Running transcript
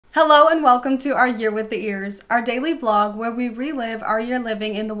Hello and welcome to our Year with the Ears, our daily vlog where we relive our year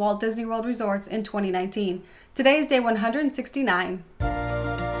living in the Walt Disney World resorts in 2019. Today is day 169.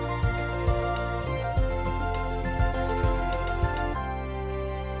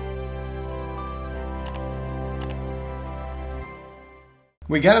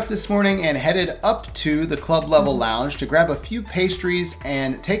 We got up this morning and headed up to the club level lounge to grab a few pastries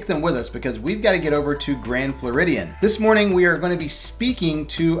and take them with us because we've got to get over to Grand Floridian. This morning we are going to be speaking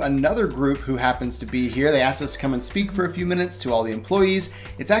to another group who happens to be here. They asked us to come and speak for a few minutes to all the employees.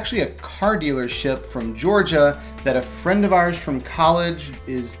 It's actually a car dealership from Georgia that a friend of ours from college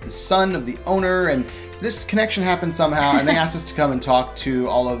is the son of the owner, and this connection happened somehow, and they asked us to come and talk to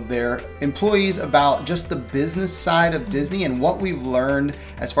all of their employees about just the business side of Disney and what we've learned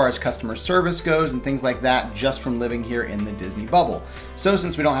as far as customer service goes and things like that just from living here in the Disney bubble. So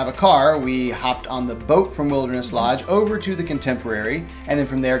since we don't have a car, we hopped on the boat from Wilderness Lodge over to the Contemporary, and then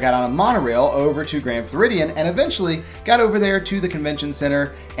from there got on a monorail over to Grand Floridian, and eventually got over there to the convention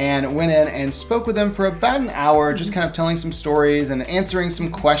center and went in and spoke with them for about an hour, just kind of telling some stories and answering some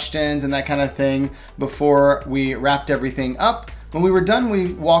questions and that kind of thing before we wrapped everything up. When we were done,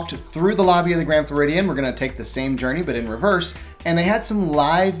 we walked through the lobby of the Grand Floridian. We're gonna take the same journey, but in reverse. And they had some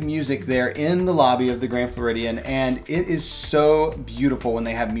live music there in the lobby of the Grand Floridian, and it is so beautiful when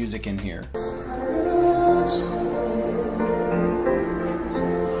they have music in here.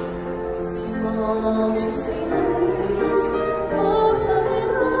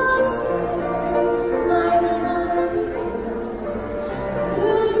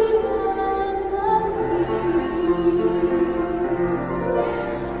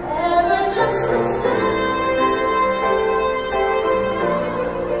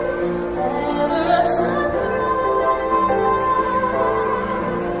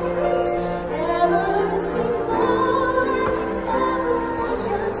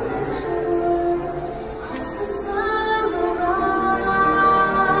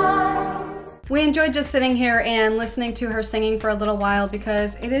 We enjoyed just sitting here and listening to her singing for a little while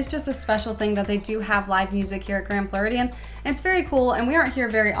because it is just a special thing that they do have live music here at Grand Floridian. And it's very cool, and we aren't here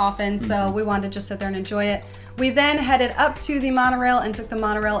very often, so we wanted to just sit there and enjoy it. We then headed up to the monorail and took the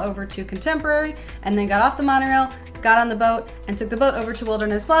monorail over to Contemporary, and then got off the monorail, got on the boat, and took the boat over to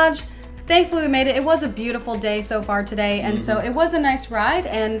Wilderness Lodge. Thankfully we made it. It was a beautiful day so far today, and so it was a nice ride,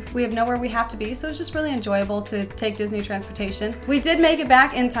 and we have nowhere we have to be, so it's just really enjoyable to take Disney transportation. We did make it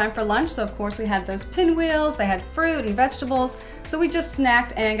back in time for lunch, so of course we had those pinwheels, they had fruit and vegetables, so we just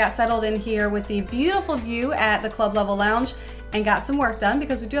snacked and got settled in here with the beautiful view at the club level lounge and got some work done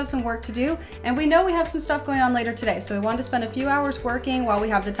because we do have some work to do, and we know we have some stuff going on later today, so we wanted to spend a few hours working while we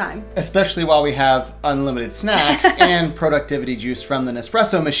have the time. Especially while we have unlimited snacks and productivity juice from the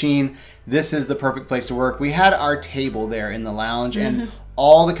Nespresso machine. This is the perfect place to work. We had our table there in the lounge, and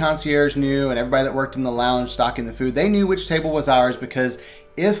all the concierge knew, and everybody that worked in the lounge stocking the food, they knew which table was ours, because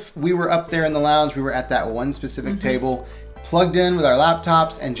if we were up there in the lounge, we were at that one specific table, plugged in with our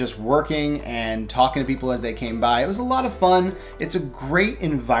laptops and just working and talking to people as they came by. It was a lot of fun. It's a great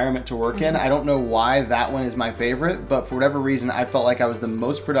environment to work in. I don't know why that one is my favorite, but for whatever reason, I felt like I was the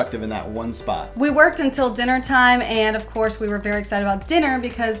most productive in that one spot. We worked until dinner time, and of course we were very excited about dinner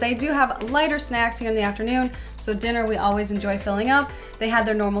because they do have lighter snacks here in the afternoon. So dinner we always enjoy filling up. They had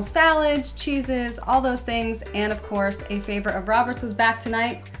their normal salads, cheeses, all those things, and of course a favorite of Robert's was back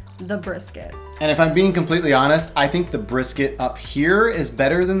tonight, the brisket. And if I'm being completely honest, I think the brisket up here is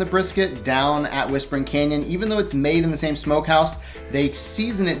better than the brisket down at Whispering Canyon. Even though it's made in the same smokehouse, they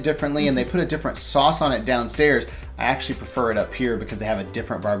season it differently and they put a different sauce on it downstairs. I actually prefer it up here because they have a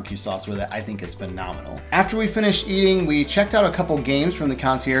different barbecue sauce with it. I think it's phenomenal. After we finished eating, we checked out a couple games from the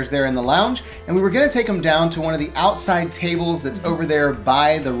concierge there in the lounge, and we were gonna take them down to one of the outside tables that's over there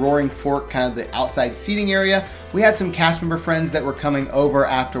by the Roaring Fork, kind of the outside seating area. We had some cast member friends that were coming over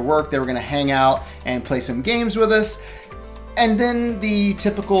after work. They were gonna hang out and play some games with us. And then the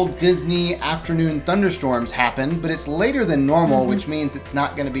typical Disney afternoon thunderstorms happened, but it's later than normal, which means it's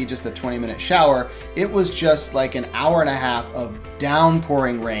not gonna be just a 20-minute shower. It was just like an hour and a half of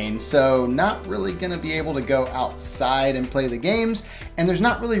downpouring rain, so not really gonna be able to go outside and play the games, and there's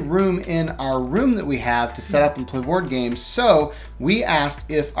not really room in our room that we have to set up and play board games, so we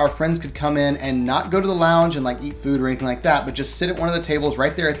asked if our friends could come in and not go to the lounge and like eat food or anything like that, but just sit at one of the tables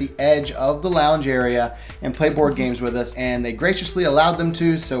right there at the edge of the lounge area and play board games with us, and they graciously allowed them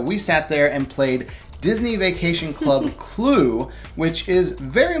to, so we sat there and played Disney Vacation Club Clue, which is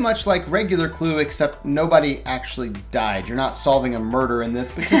very much like regular Clue, except nobody actually died. You're not solving a murder in this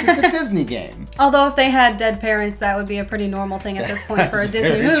because it's a Disney game. Although if they had dead parents, that would be a pretty normal thing at this point for a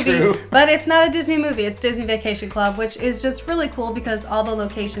Disney movie. True. But it's not a Disney movie, it's Disney Vacation Club, which is just really cool because all the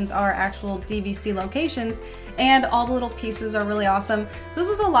locations are actual DVC locations and all the little pieces are really awesome. So this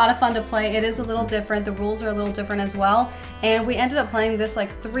was a lot of fun to play. It is a little different. The rules are a little different as well. And we ended up playing this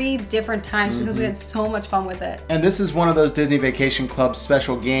like 3 different times because we had so much fun with it. And this is one of those Disney Vacation Club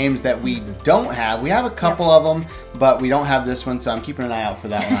special games that we don't have. We have a couple of them, but we don't have this one, so I'm keeping an eye out for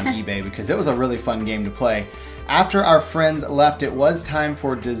that one on eBay because it was a really fun game to play. After our friends left, it was time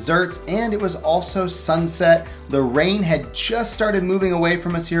for desserts, and it was also sunset. The rain had just started moving away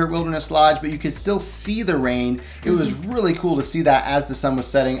from us here at Wilderness Lodge, but you could still see the rain. It was really cool to see that as the sun was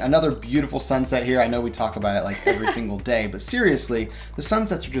setting. Another beautiful sunset here. I know we talk about it like every single day, but seriously, the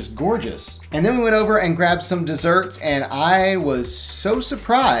sunsets are just gorgeous. And then we went over and grabbed some desserts, and I was so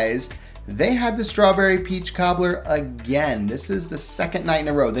surprised they had the strawberry peach cobbler again. This is the 2nd night in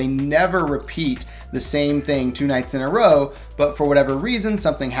a row. They never repeat the same thing 2 nights in a row, but for whatever reason,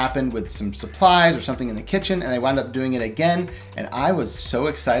 something happened with some supplies or something in the kitchen and they wound up doing it again, and I was so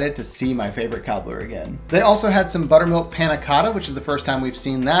excited to see my favorite cobbler again. They also had some buttermilk panna cotta, which is the first time we've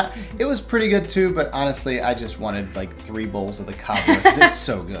seen that. It was pretty good too, but honestly, I just wanted like 3 bowls of the cobbler because it's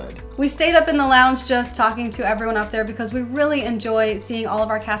so good. We stayed up in the lounge just talking to everyone up there because we really enjoy seeing all of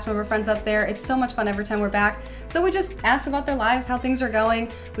our cast member friends up there. It's so much fun every time we're back. So we just asked about their lives, how things are going.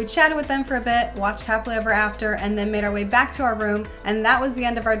 We chatted with them for a bit, watched Happily Ever After, and then made our way back to our room. And that was the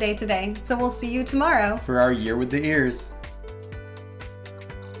end of our day today. So we'll see you tomorrow for our Year with the Ears.